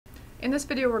In this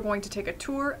video, we're going to take a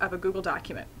tour of a Google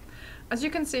document. As you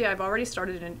can see, I've already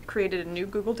started and created a new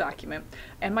Google document,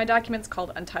 and my document's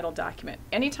called Untitled Document.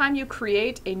 Anytime you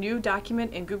create a new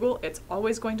document in Google, it's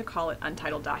always going to call it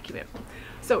Untitled Document.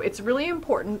 So it's really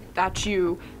important that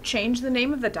you change the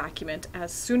name of the document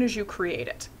as soon as you create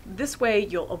it. This way,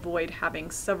 you'll avoid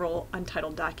having several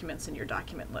untitled documents in your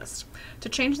document list. To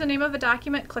change the name of a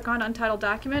document, click on Untitled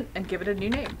Document and give it a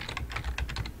new name.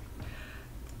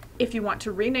 If you want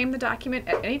to rename the document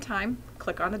at any time,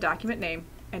 click on the document name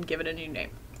and give it a new name.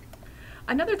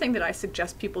 Another thing that I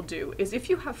suggest people do is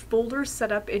if you have folders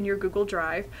set up in your Google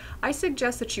Drive, I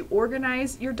suggest that you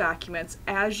organize your documents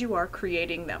as you are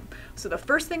creating them. So the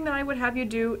first thing that I would have you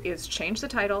do is change the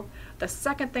title. The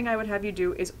second thing I would have you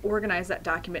do is organize that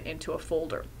document into a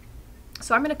folder.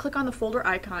 So I'm going to click on the folder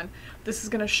icon. This is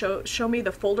going to show me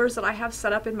the folders that I have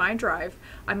set up in my drive.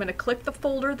 I'm going to click the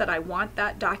folder that I want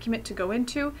that document to go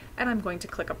into, and I'm going to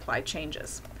click Apply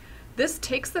Changes. This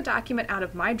takes the document out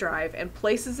of My Drive and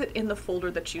places it in the folder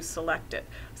that you selected,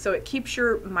 so it keeps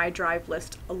your My Drive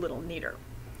list a little neater.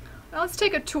 Now let's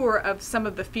take a tour of some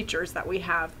of the features that we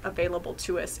have available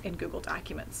to us in Google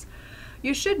Documents.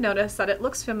 You should notice that it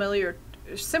looks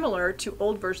similar to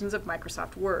old versions of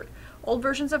Microsoft Word. Old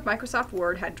versions of Microsoft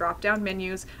Word had drop-down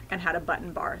menus and had a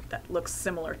button bar that looks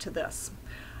similar to this.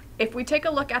 If we take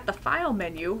a look at the File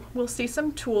menu, we'll see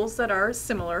some tools that are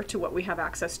similar to what we have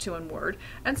access to in Word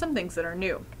and some things that are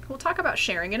new. We'll talk about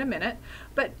sharing in a minute,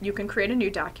 but you can create a new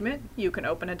document, you can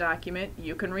open a document,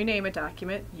 you can rename a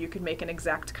document, you can make an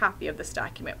exact copy of this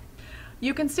document.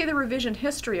 You can see the revision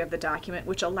history of the document,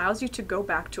 which allows you to go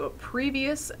back to a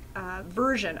previous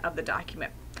version of the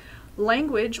document.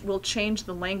 Language will change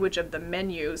the language of the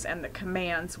menus and the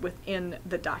commands within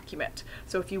the document.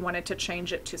 So if you wanted to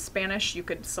change it to Spanish, you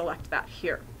could select that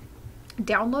here.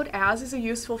 Download As is a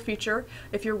useful feature.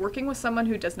 If you're working with someone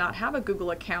who does not have a Google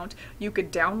account, you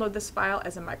could download this file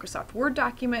as a Microsoft Word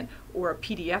document or a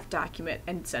PDF document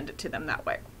and send it to them that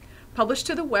way. Publish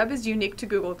to the web is unique to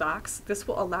Google Docs. This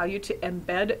will allow you to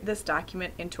embed this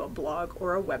document into a blog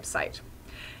or a website.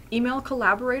 Email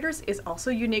collaborators is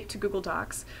also unique to Google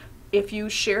Docs. If you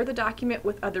share the document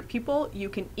with other people, you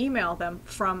can email them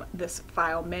from this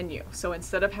File menu. So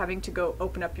instead of having to go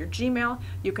open up your Gmail,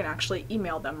 you can actually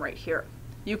email them right here.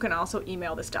 You can also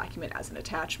email this document as an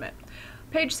attachment.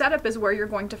 Page Setup is where you're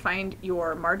going to find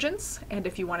your margins, and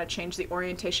if you want to change the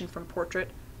orientation from portrait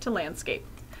to landscape.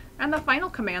 And the final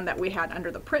command that we had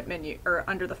under the print menu, or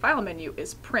under the File menu,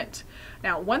 is print.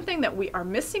 Now, one thing that we are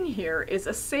missing here is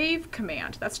a save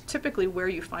command. That's typically where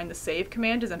you find the save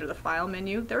command, is under the File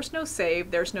menu. There's no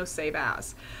save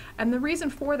as. And the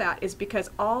reason for that is because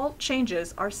all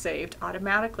changes are saved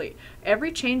automatically.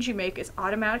 Every change you make is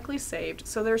automatically saved,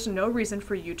 so there's no reason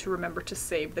for you to remember to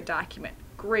save the document.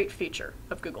 Great feature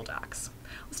of Google Docs.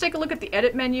 Let's take a look at the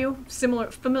Edit menu.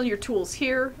 Familiar tools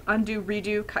here: undo,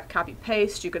 redo, cut, copy,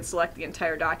 paste. You can select the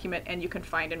entire document and you can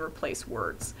find and replace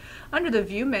words. Under the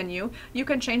View menu, you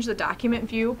can change the document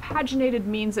view. Paginated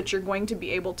means that you're going to be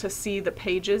able to see the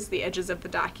pages, the edges of the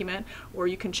document, or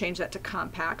you can change that to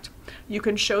compact. You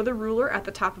can show the ruler at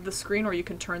the top of the screen, or you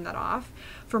can turn that off.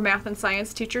 For math and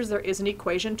science teachers, there is an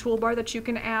equation toolbar that you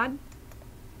can add.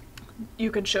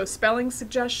 You can show spelling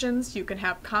suggestions, you can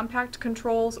have compact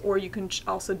controls, or you can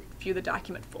also view the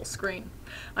document full screen.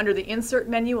 Under the Insert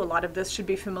menu, a lot of this should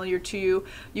be familiar to you.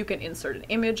 You can insert an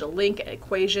image, a link, an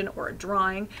equation, or a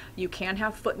drawing. You can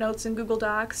have footnotes in Google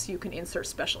Docs. You can insert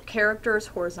special characters,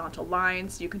 horizontal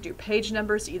lines. You can do page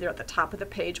numbers either at the top of the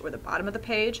page or the bottom of the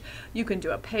page. You can do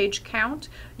a page count.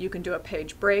 You can do a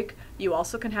page break. You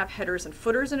also can have headers and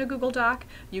footers in a Google Doc.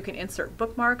 You can insert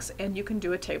bookmarks, and you can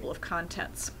do a table of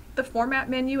contents. The Format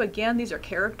menu, again, these are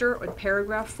character and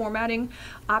paragraph formatting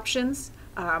options.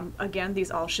 Again,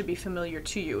 these all should be familiar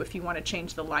to you. If you want to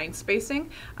change the line spacing,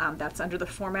 that's under the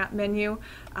Format menu.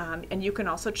 And you can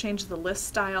also change the list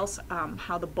styles,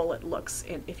 how the bullet looks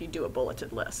if you do a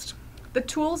bulleted list. The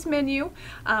Tools menu,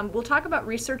 we'll talk about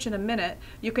research in a minute.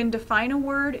 You can define a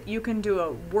word, you can do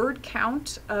a word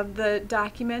count of the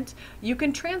document, you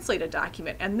can translate a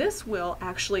document, and this will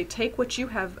actually take what you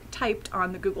have typed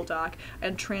on the Google Doc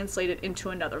and translate it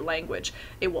into another language.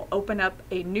 It will open up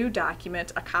a new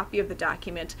document, a copy of the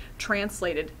document,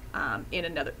 translated in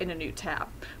a new tab.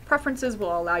 Preferences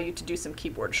will allow you to do some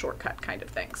keyboard shortcut kind of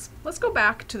things. Let's go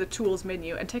back to the Tools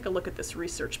menu and take a look at this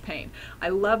Research pane. I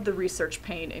love the Research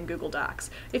pane in Google Docs.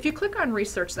 If you click on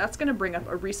Research, that's going to bring up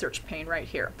a Research pane right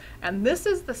here. And this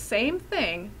is the same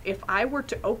thing if I were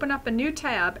to open up a new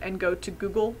tab and go to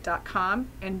google.com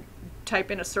and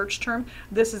type in a search term.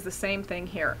 This is the same thing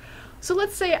here. So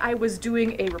let's say I was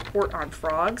doing a report on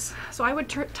frogs. So I would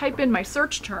type in my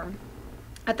search term,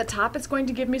 At the top, it's going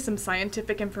to give me some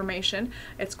scientific information.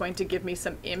 It's going to give me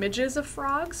some images of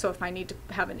frogs, so if I need to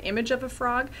have an image of a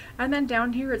frog, and then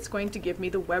down here it's going to give me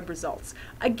the web results.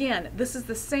 Again, this is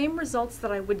the same results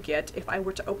that I would get if I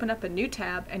were to open up a new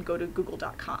tab and go to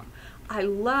google.com. I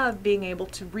love being able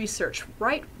to research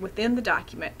right within the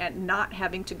document and not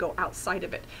having to go outside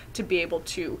of it to be able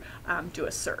to do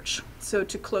a search. So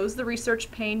to close the research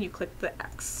pane, you click the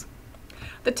X.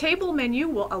 The table menu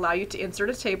will allow you to insert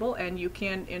a table, and you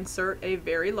can insert a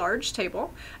very large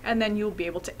table, and then you'll be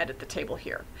able to edit the table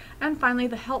here. And finally,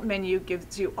 the help menu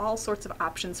gives you all sorts of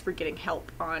options for getting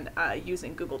help on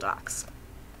using Google Docs.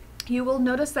 You will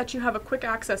notice that you have a quick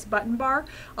access button bar.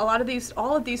 All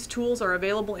of these tools are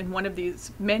available in one of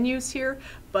these menus here,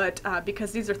 but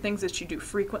because these are things that you do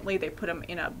frequently, they put them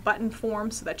in a button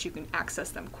form so that you can access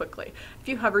them quickly. If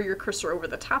you hover your cursor over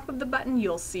the top of the button,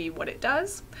 you'll see what it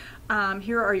does.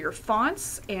 Here are your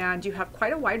fonts, and you have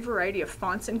quite a wide variety of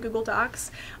fonts in Google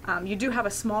Docs. You do have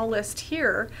a small list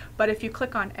here, but if you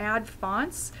click on Add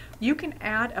Fonts, you can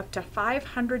add up to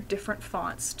 500 different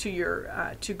fonts to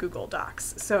your to Google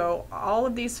Docs. So all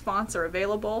of these fonts are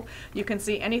available. You can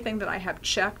see anything that I have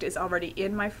checked is already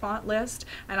in my font list,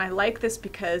 and I like this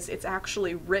because it's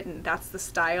actually written. That's the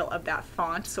style of that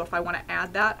font. So if I want to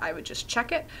add that, I would just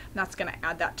check it, and that's going to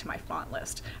add that to my font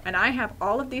list. And I have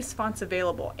all of these fonts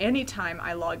available anytime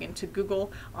I log into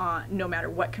Google, no matter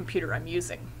what computer I'm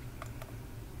using.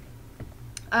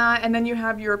 And then you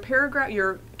have your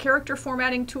character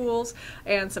formatting tools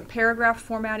and some paragraph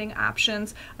formatting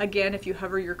options. Again, if you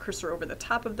hover your cursor over the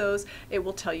top of those, it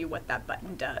will tell you what that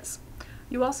button does.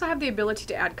 You also have the ability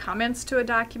to add comments to a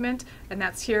document, and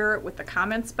that's here with the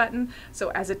comments button. So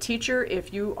as a teacher,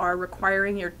 if you are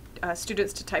requiring your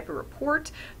students to type a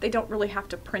report, they don't really have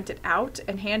to print it out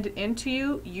and hand it in to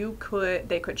you.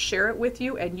 They could share it with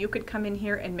you, and you could come in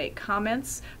here and make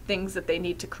comments, things that they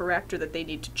need to correct or that they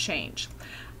need to change.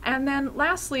 And then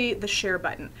lastly, the share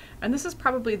button. And this is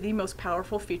probably the most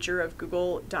powerful feature of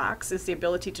Google Docs, is the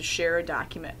ability to share a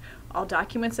document. All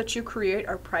documents that you create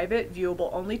are private, viewable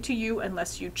only to you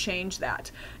unless you change that.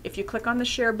 If you click on the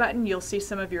share button, you'll see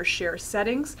some of your share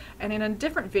settings, and in a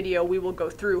different video we will go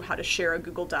through how to share a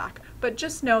Google Doc. But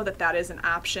just know that that is an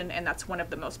option, and that's one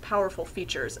of the most powerful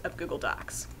features of Google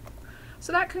Docs.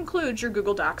 So that concludes your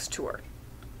Google Docs tour.